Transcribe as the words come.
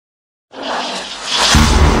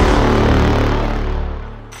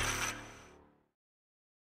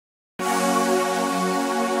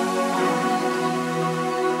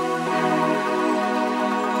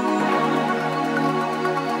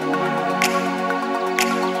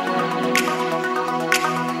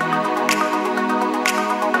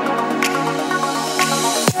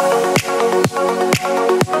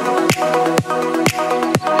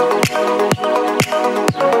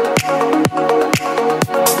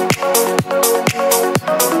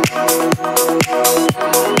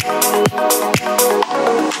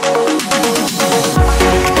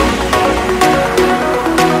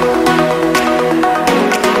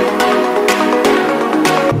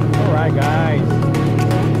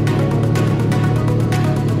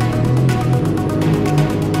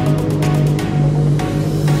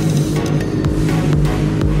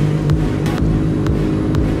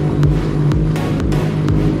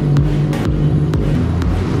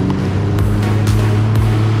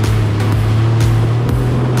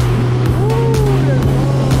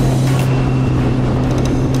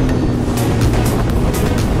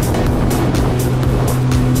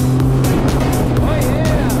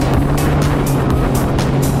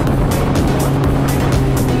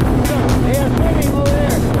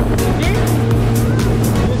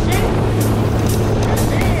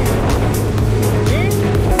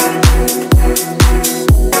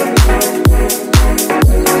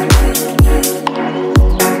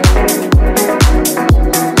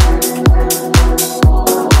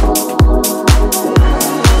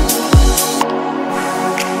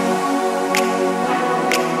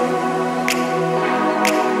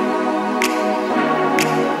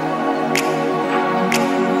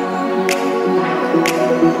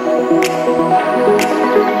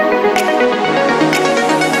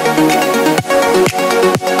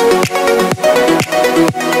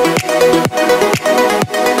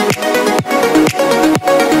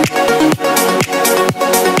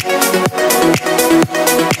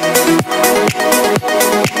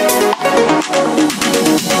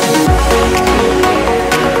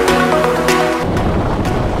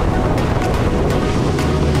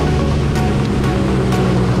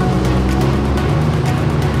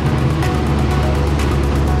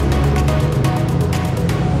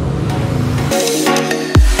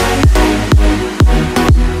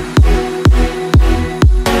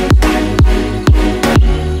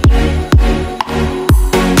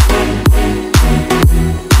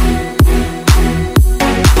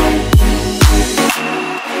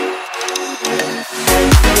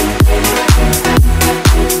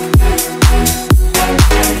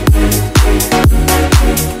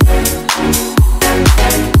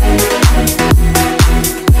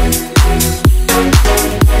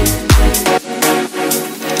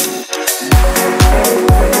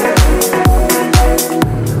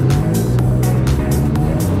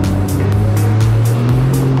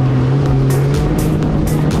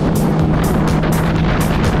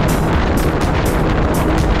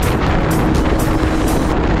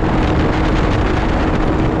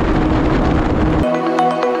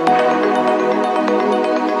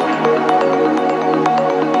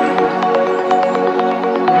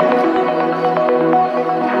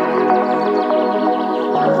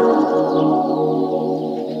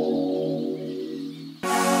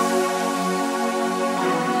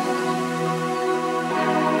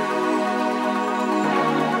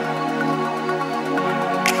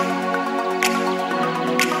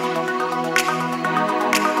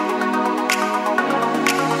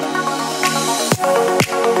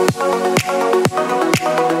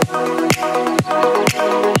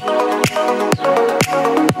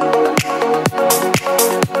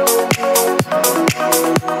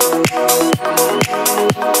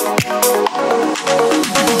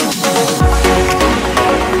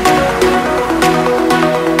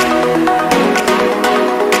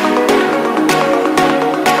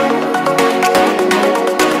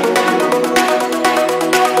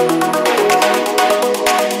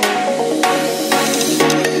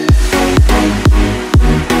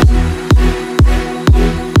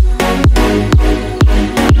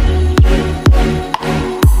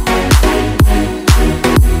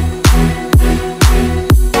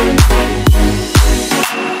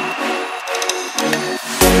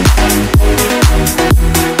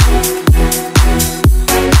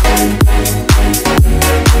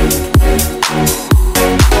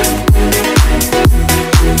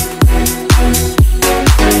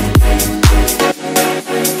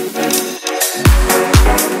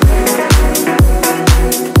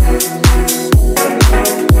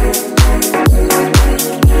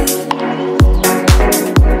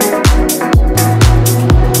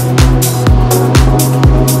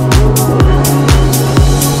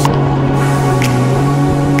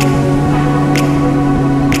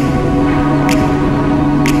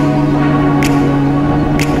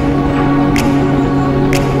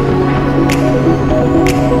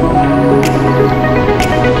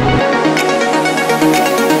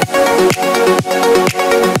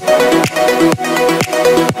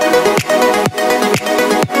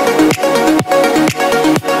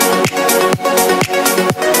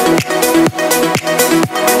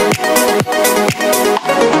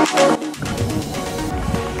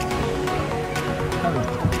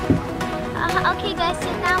Okay guys,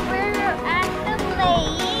 so now we're at the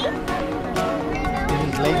lake.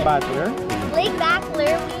 This is Lake Butler. Lake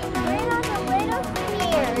Butler. We're not a little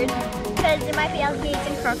scared because there might be alligators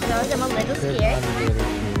and crocodiles. I'm a little scared.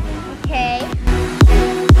 Okay.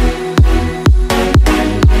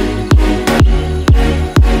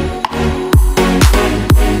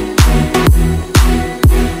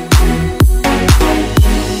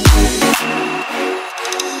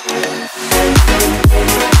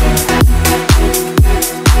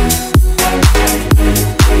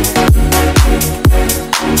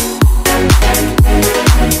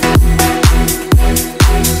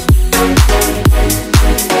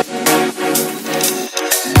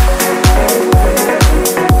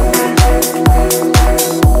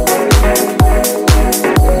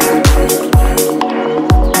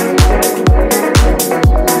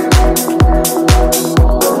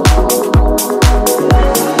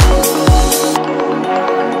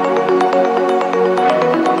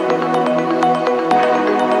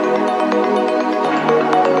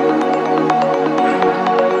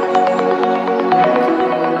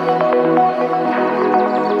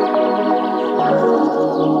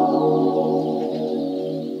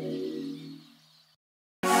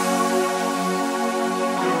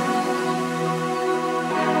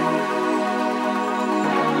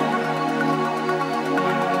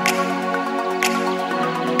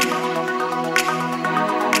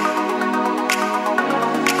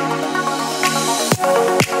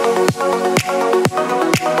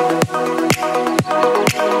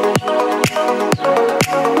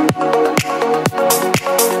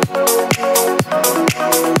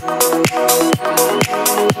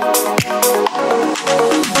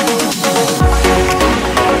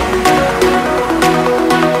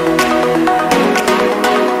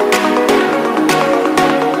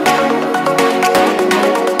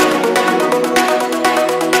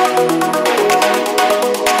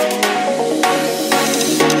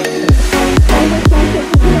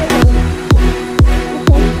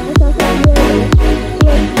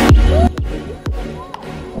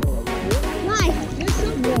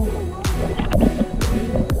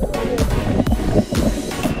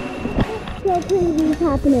 Crazy is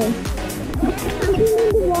happening. Something in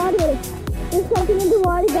the water. There's something in the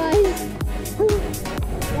water, guys.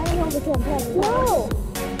 No!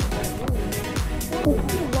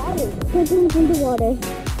 Something's in the water.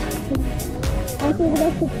 I think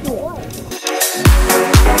that's the truth.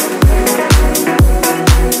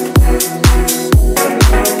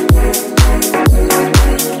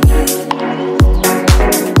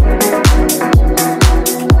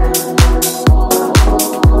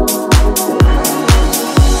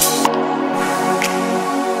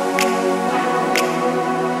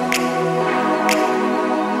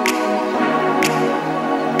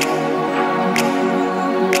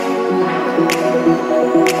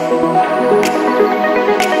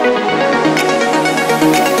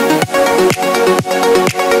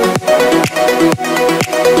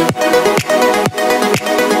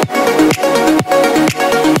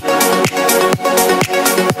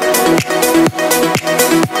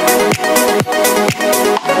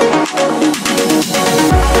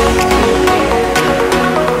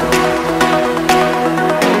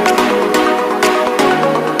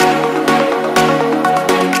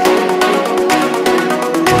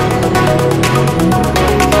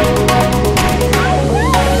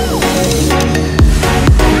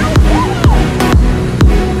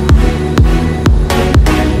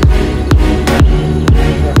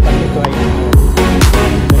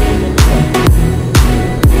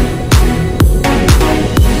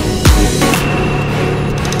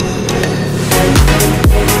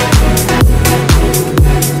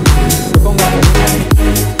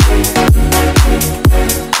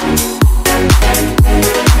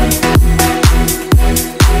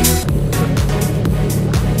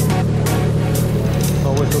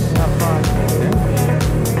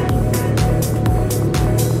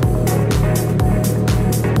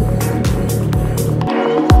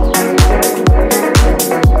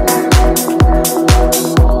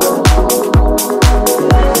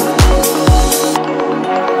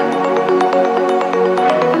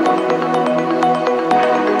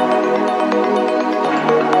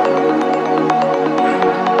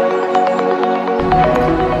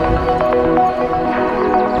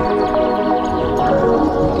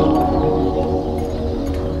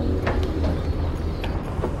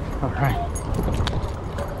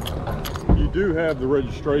 have the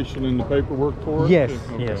registration and the paperwork for it? Yes,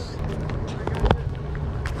 Okay. yes.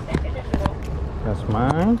 That's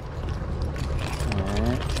mine.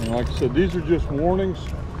 Alright, and like I said, these are just warnings.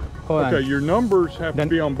 Hold Okay, on. your numbers have to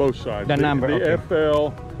be on both sides. The number, the okay.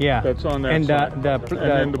 FL, Yeah. that's on that and side. the And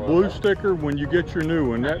then the blue sticker, when you get your new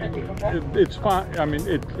one, it's fine. I mean,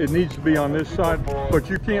 it needs to be on this side, but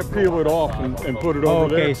you can't peel it off and put it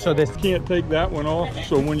over there. Okay, so this You can't take that one off.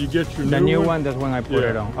 So when you get your the new new one, that's when I put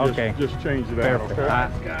it on. Okay. Just change it out,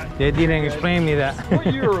 Perfect. okay? They didn't explain me that.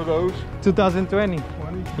 What year are those? 2020.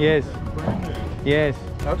 20? Yes. Brand new. Yes.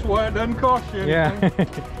 That's why it doesn't cost you anything. Yeah.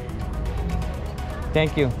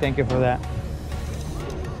 Thank you for that.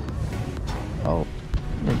 Oh,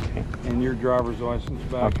 okay. And your driver's license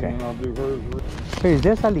back, Okay. and then I'll do hers. Hey, is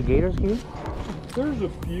there alligators here? There's a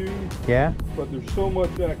few, Yeah. but there's so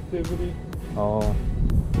much activity. Oh.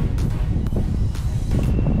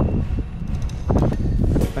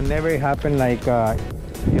 But never it happened like,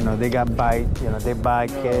 you know, they got bite, you know, they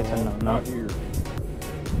bite kids and no. Not here.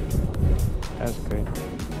 That's good.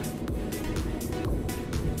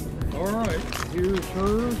 All right, here's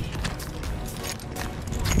hers.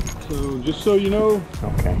 So just so you know,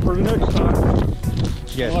 Okay. for the next time,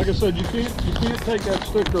 Yes. like I said, you can't take that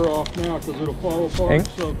sticker off now because it'll fall apart.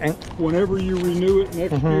 So whenever you renew it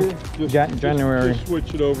next year, January. just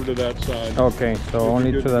switch it over to that side. Okay, so You'll be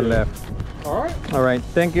only good to the go. left. All right. All right,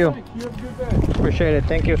 thank you. Thanks. You have a good day. Appreciate it.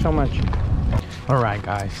 Thank you so much. All right,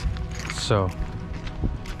 guys. So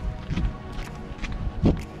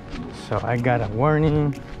I got a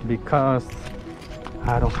warning because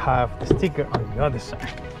I don't have the sticker on the other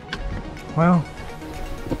side. Well,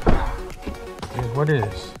 it is what it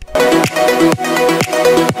is.